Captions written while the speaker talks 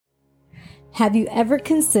Have you ever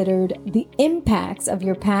considered the impacts of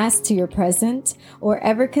your past to your present, or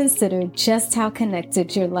ever considered just how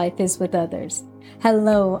connected your life is with others?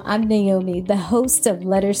 Hello, I'm Naomi, the host of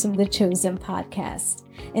Letters from the Chosen podcast.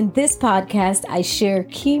 In this podcast, I share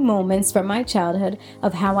key moments from my childhood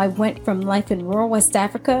of how I went from life in rural West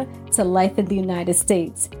Africa to life in the United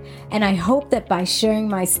States. And I hope that by sharing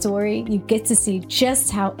my story, you get to see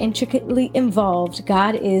just how intricately involved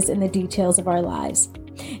God is in the details of our lives.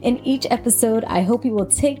 In each episode, I hope you will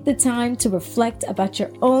take the time to reflect about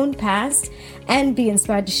your own past and be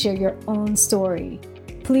inspired to share your own story.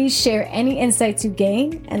 Please share any insights you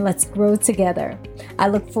gain and let's grow together. I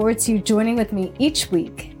look forward to you joining with me each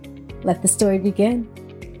week. Let the story begin.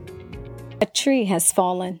 A tree has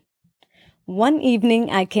fallen. One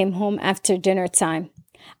evening, I came home after dinner time.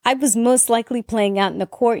 I was most likely playing out in the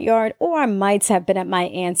courtyard, or I might have been at my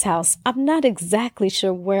aunt's house. I'm not exactly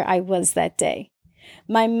sure where I was that day.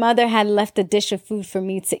 My mother had left a dish of food for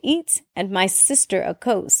me to eat, and my sister,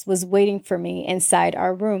 Akos, was waiting for me inside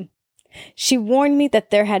our room. She warned me that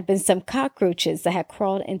there had been some cockroaches that had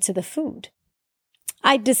crawled into the food.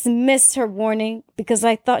 I dismissed her warning because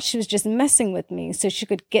I thought she was just messing with me so she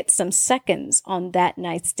could get some seconds on that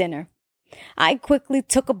night's dinner. I quickly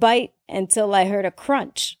took a bite until I heard a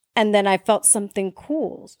crunch, and then I felt something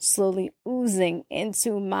cool slowly oozing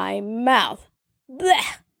into my mouth.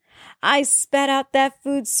 Blech! I spat out that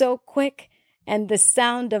food so quick, and the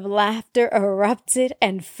sound of laughter erupted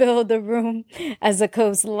and filled the room as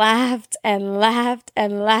Akos laughed and laughed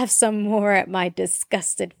and laughed some more at my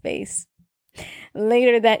disgusted face.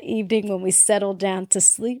 Later that evening, when we settled down to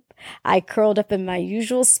sleep, I curled up in my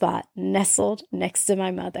usual spot, nestled next to my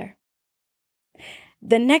mother.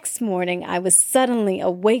 The next morning, I was suddenly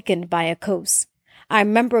awakened by Akos. I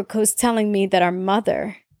remember Akos telling me that our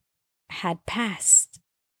mother had passed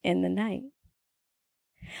in the night.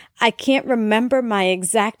 I can't remember my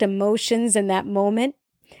exact emotions in that moment.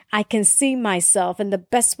 I can see myself, and the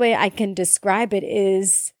best way I can describe it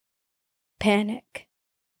is panic.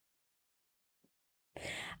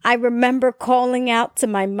 I remember calling out to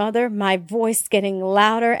my mother, my voice getting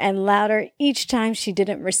louder and louder each time she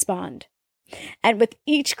didn't respond. And with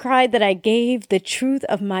each cry that I gave, the truth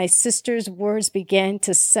of my sister's words began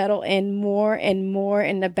to settle in more and more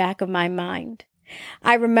in the back of my mind.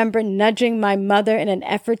 I remember nudging my mother in an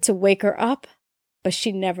effort to wake her up, but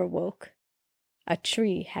she never woke. A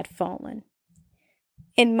tree had fallen.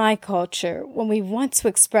 In my culture, when we want to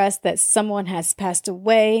express that someone has passed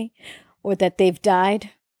away or that they've died,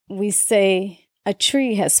 we say, a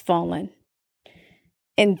tree has fallen.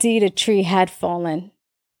 Indeed, a tree had fallen,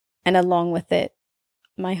 and along with it,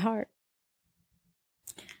 my heart.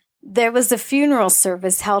 There was a funeral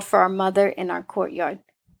service held for our mother in our courtyard.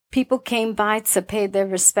 People came by to pay their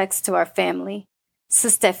respects to our family.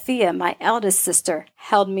 Sister Fia, my eldest sister,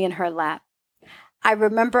 held me in her lap. I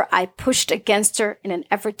remember I pushed against her in an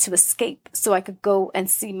effort to escape so I could go and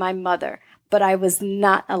see my mother, but I was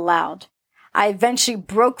not allowed. I eventually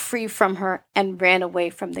broke free from her and ran away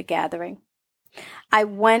from the gathering. I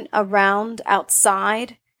went around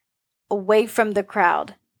outside, away from the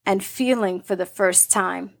crowd, and feeling for the first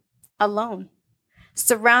time alone.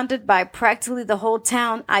 Surrounded by practically the whole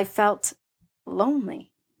town, I felt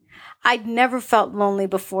lonely. I'd never felt lonely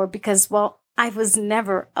before because, I was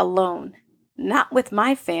never alone. Not with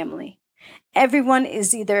my family. Everyone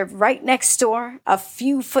is either right next door, a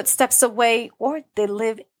few footsteps away, or they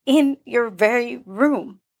live in your very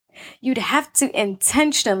room. You'd have to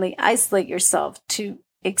intentionally isolate yourself to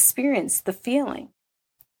experience the feeling.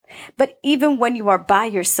 But even when you are by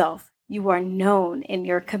yourself, you are known in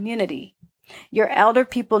your community. Your elder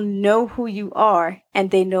people know who you are,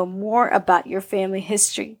 and they know more about your family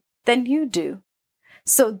history than you do.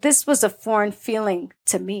 So this was a foreign feeling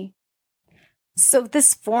to me. So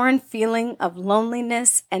this foreign feeling of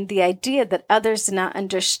loneliness and the idea that others did not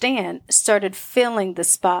understand started filling the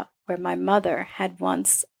spot where my mother had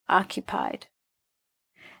once occupied.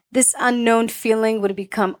 This unknown feeling would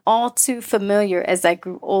become all too familiar as I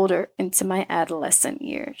grew older into my adolescent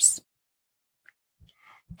years.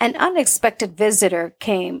 An unexpected visitor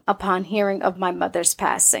came upon hearing of my mother's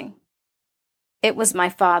passing. It was my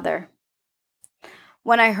father.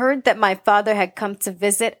 When I heard that my father had come to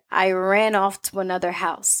visit, I ran off to another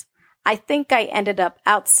house. I think I ended up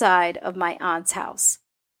outside of my aunt's house.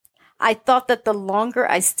 I thought that the longer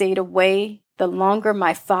I stayed away, the longer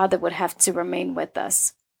my father would have to remain with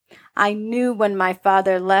us. I knew when my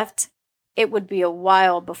father left, it would be a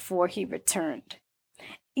while before he returned.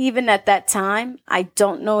 Even at that time, I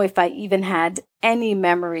don't know if I even had any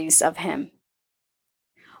memories of him.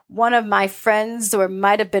 One of my friends, or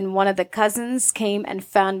might have been one of the cousins, came and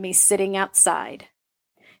found me sitting outside.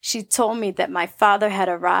 She told me that my father had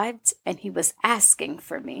arrived and he was asking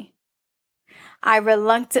for me. I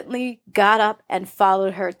reluctantly got up and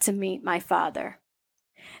followed her to meet my father.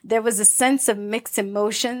 There was a sense of mixed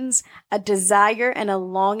emotions, a desire and a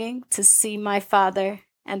longing to see my father,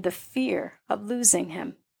 and the fear of losing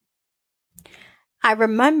him. I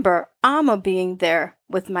remember Amma being there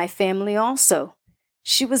with my family also.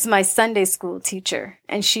 She was my Sunday school teacher,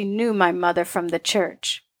 and she knew my mother from the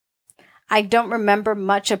church. I don't remember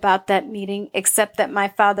much about that meeting except that my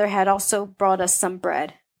father had also brought us some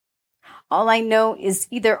bread. All I know is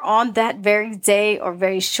either on that very day or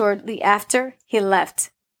very shortly after, he left,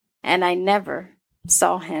 and I never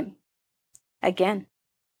saw him again.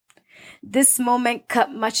 This moment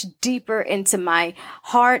cut much deeper into my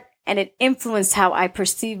heart, and it influenced how I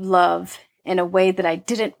perceive love in a way that I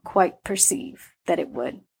didn't quite perceive that it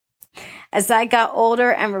would. As I got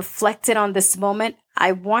older and reflected on this moment,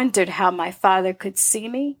 I wondered how my father could see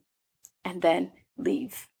me and then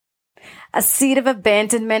leave. A seed of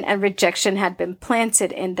abandonment and rejection had been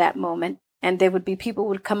planted in that moment, and there would be people who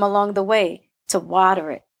would come along the way to water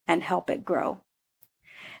it and help it grow.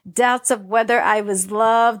 Doubts of whether I was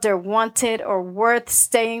loved or wanted or worth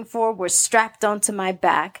staying for were strapped onto my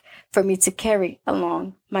back for me to carry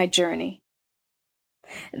along my journey.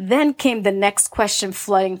 Then came the next question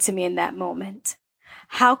flooding to me in that moment.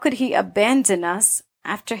 How could he abandon us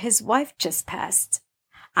after his wife just passed?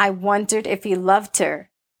 I wondered if he loved her,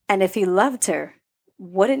 and if he loved her,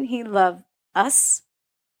 wouldn't he love us?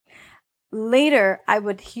 Later, I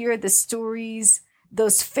would hear the stories,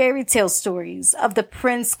 those fairy tale stories of the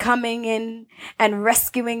prince coming in and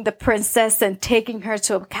rescuing the princess and taking her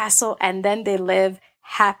to a castle, and then they live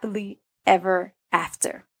happily ever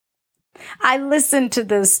after. I listened to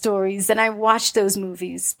those stories and I watched those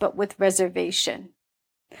movies, but with reservation.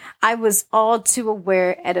 I was all too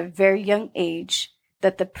aware at a very young age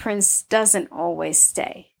that the prince doesn't always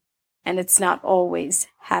stay, and it's not always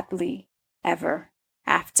happily ever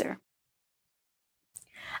after.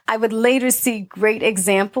 I would later see great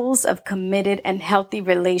examples of committed and healthy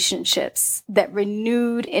relationships that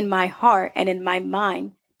renewed in my heart and in my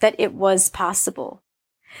mind that it was possible.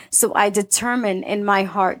 So I determined in my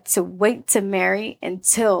heart to wait to marry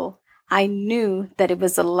until I knew that it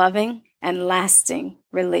was a loving and lasting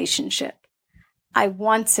relationship. I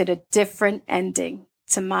wanted a different ending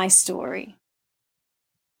to my story.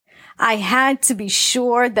 I had to be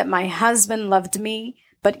sure that my husband loved me,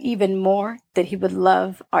 but even more, that he would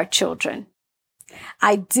love our children.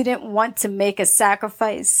 I didn't want to make a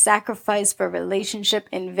sacrifice for a relationship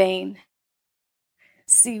in vain.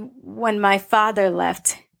 See, when my father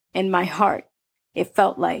left, in my heart, it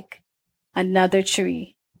felt like another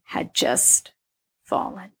tree had just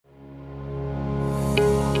fallen.